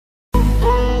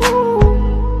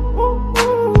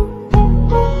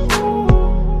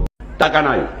টাকা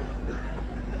নাই,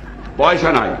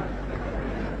 পয়সা নাই,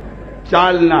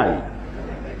 চাল নাই,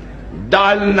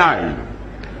 ডাল নাই,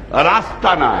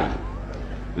 রাস্তা নাই,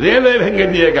 রেলওয়ে ভেঙে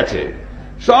দিয়ে গেছে,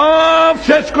 সব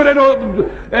শেষ করে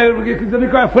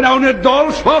ফেরাউনের দল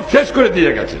সব শেষ করে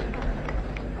দিয়ে গেছে।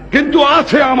 কিন্তু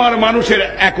আছে আমার মানুষের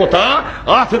একতা,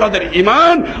 আছে তাদের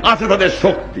ঈমান, আছে তাদের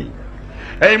শক্তি।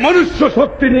 এই মনুষ্য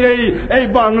শক্তি নিয়েই এই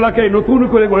বাংলাকে নতুন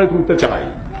করে গড়ে তুলতে চাই।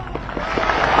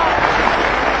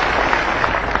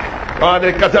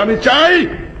 তাদের কাছে আমি চাই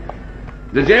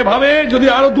যে যেভাবে যদি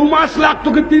আরো 2 মাস লাগতো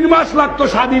কি 3 মাস লাগতো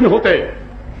স্বাধীন হতে,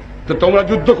 তো তোমরা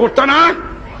যুদ্ধ করতে না?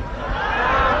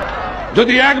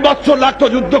 যদি 1 বছর লাগতো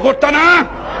যুদ্ধ করতে না?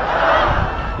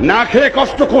 না খেয়ে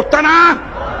কষ্ট করতে না?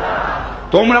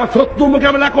 তোমরা শত্রু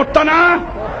মোকাবেলা করতে না?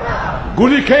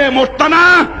 গুলি খেয়ে মরতে না?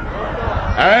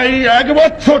 এই 1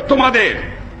 বছর তোমাদের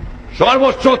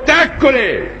সর্বস্ব ত্যাগ করে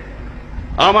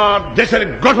আমার দেশের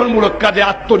গঠনমূলক কাজে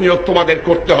আত্মনিয়োগ তোমাদের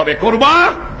করতে হবে। করবা?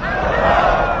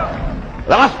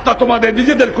 রাস্তা তোমাদের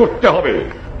নিজেদের করতে হবে,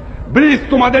 ব্রিজ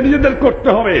তোমাদের নিজেদের করতে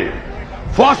হবে,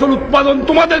 ফসল উৎপাদন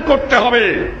তোমাদের করতে হবে,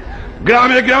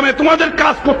 গ্রামে গ্রামে তোমাদের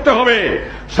কাজ করতে হবে,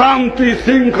 শান্তি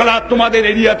শৃঙ্খলা তোমাদের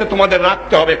এরিয়াতে তোমাদের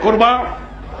রাখতে হবে। করবা?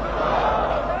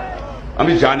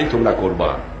 আমি জানি তোমরা করবা।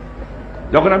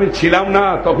 যখন আমি ছিলাম না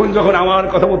তখন যখন আমার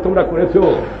কথা বল তোমরা করেছো,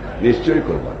 নিশ্চয়ই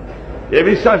করবা। এ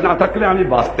বিশ্বাস না থাকলে আমি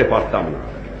বাঁচতে পারতাম না।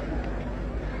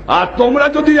 আর তোমরা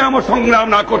যদি আমার সংগ্রাম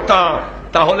না করতা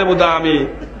তাহলে বোধহয় আমি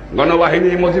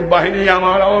গণবাহিনী, মুজিব বাহিনী,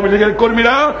 আমার আওয়ামী লীগের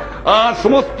কর্মীরা আর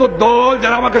সমস্ত দল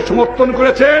যারা আমাকে সমর্থন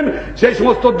করেছেন সেই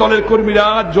সমস্ত দলের কর্মীরা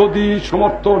যদি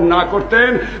সমর্থন না করতেন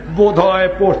বোধহয়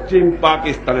পশ্চিম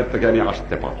পাকিস্তানের থেকে আমি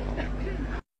আসতে পারতাম।